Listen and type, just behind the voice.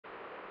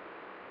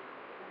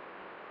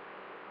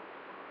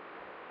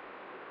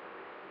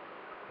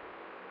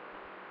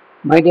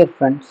My dear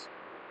friends,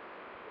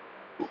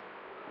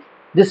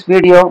 this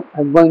video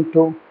I'm going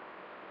to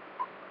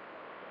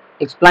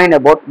explain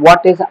about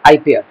what is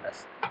IP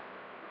address.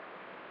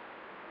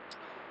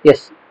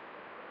 Yes,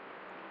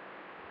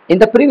 in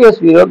the previous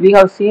video we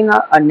have seen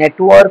a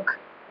network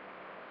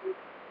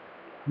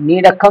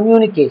need a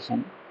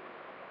communication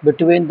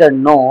between the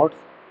nodes,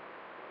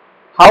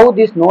 how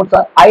these nodes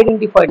are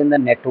identified in the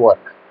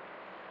network.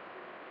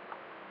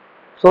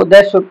 So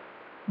there should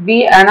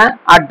be an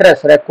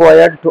address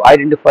required to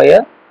identify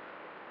a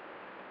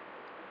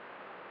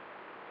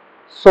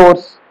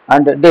source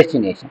and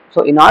destination.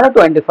 So in order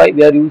to identify,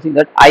 we are using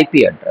that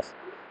IP address.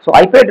 So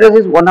IP address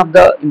is one of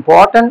the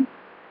important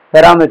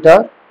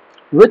parameter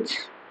which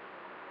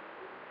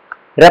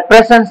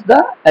represents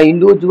the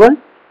individual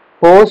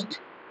host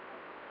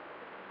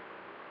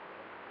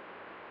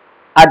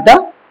at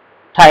the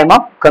time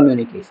of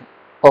communication.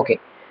 Okay,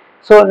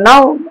 so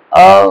now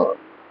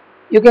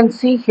you can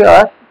see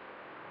here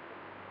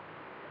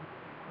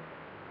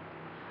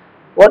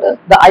what is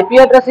the IP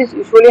address is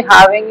usually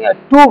having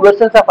two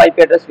versions of IP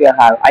address. We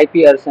have IP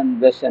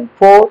version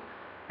 4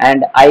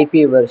 and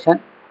IP version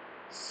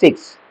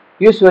 6.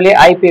 Usually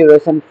IP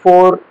version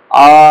 4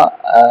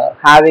 are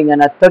having a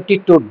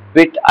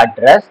 32-bit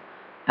address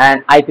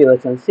and IP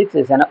version 6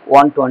 is a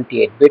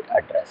 128-bit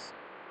address.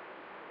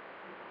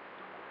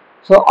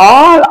 So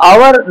all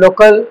our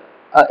local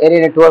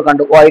area network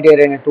and wide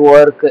area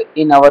network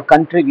in our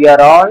country, we are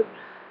all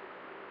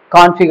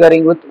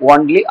configuring with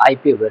only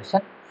IP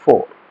version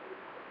 4.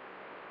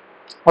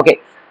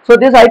 Okay, so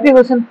this IP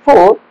version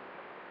 4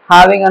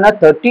 having a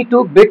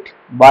 32-bit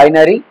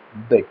binary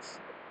bits.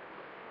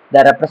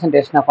 The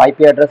representation of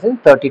IP address is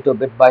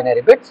 32-bit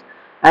binary bits,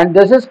 and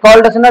this is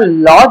called as a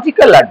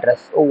logical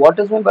address. So what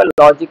is meant by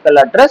logical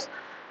address?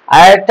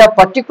 At a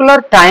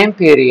particular time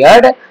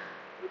period,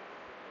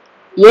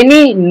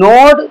 any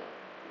node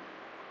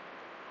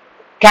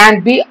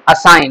can be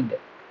assigned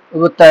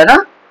with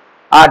an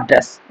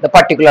address, the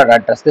particular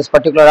address. This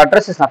particular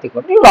address is nothing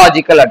but a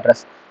logical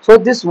address. So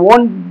this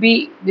won't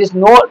be, this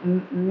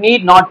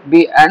need not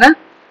be an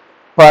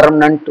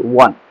permanent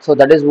one. So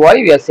that is why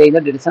we are saying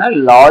that it is a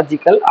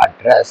logical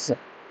address.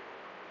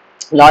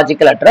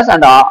 Logical address,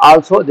 and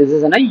also this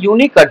is a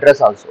unique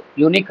address also.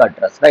 Unique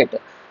address, right?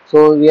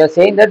 So we are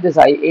saying that this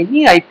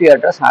any IP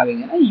address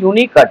having a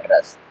unique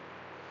address.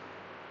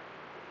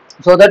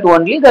 So that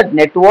only that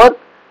network,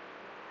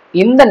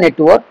 in the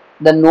network,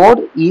 the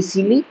node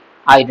easily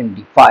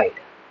identified.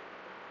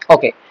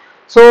 Okay,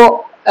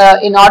 so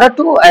in order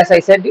to, as I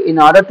said, in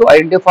order to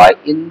identify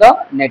in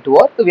the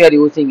network, we are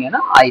using an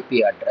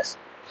IP address.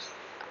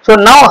 So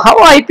now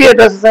how IP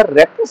addresses are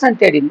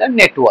represented in the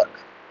network?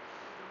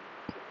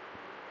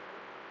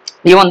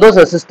 Even though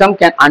the system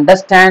can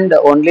understand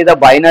only the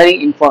binary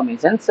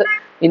informations,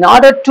 in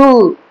order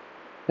to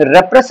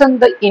represent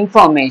the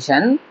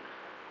information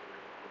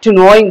to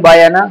knowing by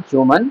a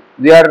human,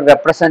 we are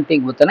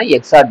representing with an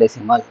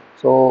hexadecimal.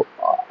 So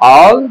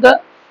all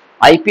the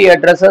IP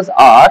addresses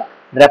are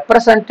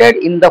represented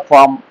in the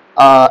form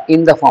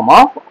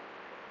of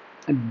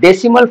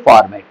decimal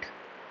format.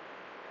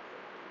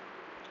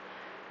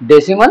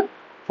 Decimal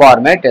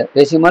format,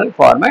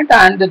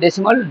 and the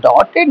decimal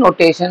dotted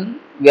notation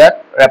we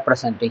are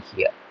representing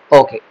here.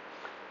 Okay,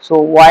 so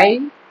why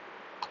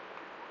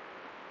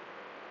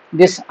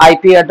these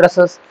IP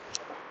addresses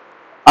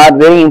are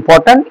very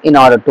important in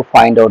order to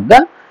find out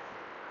the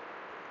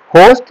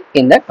host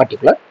in that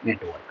particular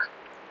network.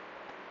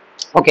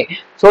 Okay,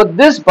 so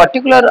this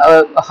particular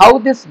how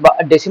this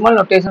decimal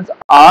notations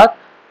are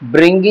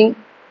bringing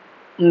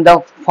in the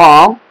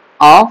form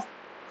of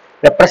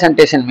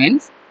representation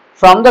means,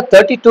 from the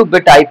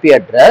 32-bit IP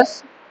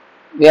address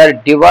we are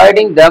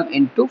dividing them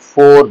into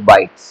 4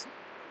 bytes.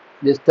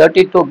 This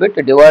 32-bit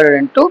divided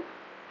into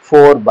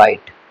 4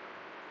 byte.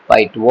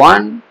 Byte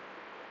 1,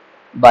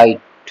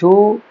 byte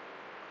 2,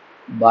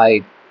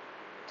 byte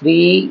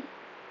 3,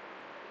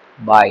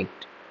 byte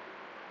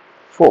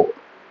 4.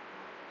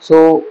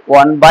 So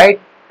 1 byte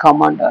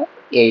come under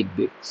 8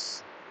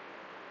 bits.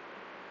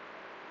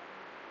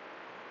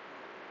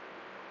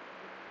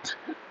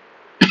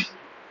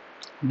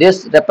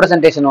 This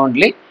representation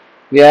only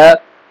we are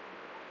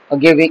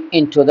giving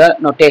into the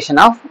notation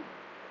of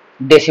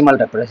decimal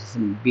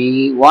representation,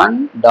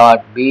 B1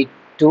 dot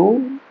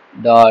B2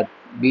 dot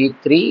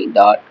B3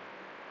 dot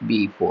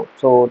B4.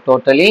 So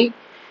totally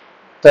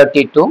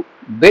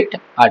 32-bit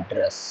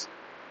address.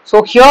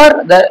 So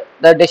here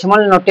the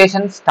decimal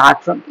notation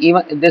start from,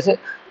 even this is,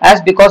 as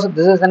because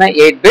this is an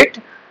 8-bit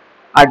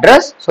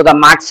address, so the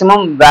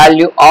maximum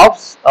value of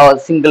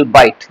single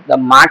byte, the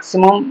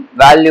maximum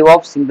value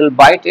of single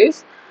byte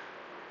is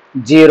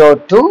 0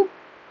 to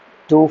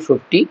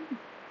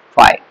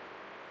 255.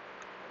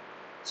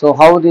 So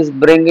how this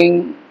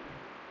bringing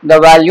the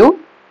value?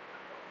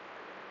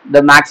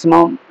 The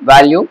maximum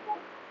value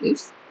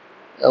is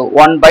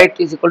 1 byte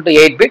is equal to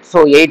 8 bit.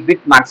 So 8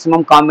 bit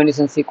maximum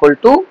combination is equal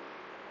to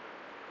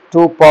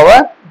 2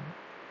 power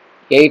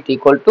 8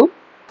 equal to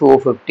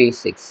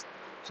 256.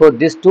 So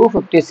this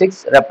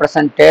 256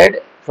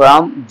 represented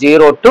from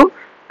 0 to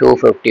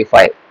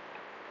 255.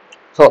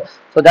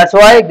 So that's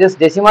why this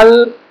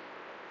decimal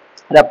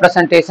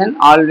representation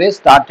always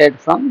started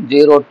from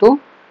 0 to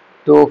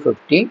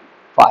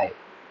 255.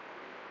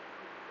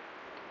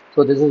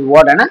 So this is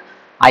what an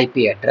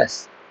IP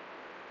address,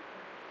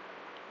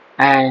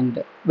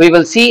 and we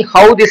will see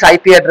how this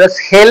IP address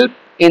help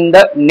in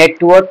the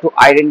network to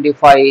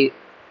identify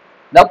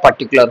the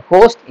particular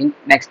host in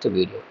next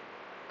video.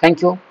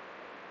 Thank you.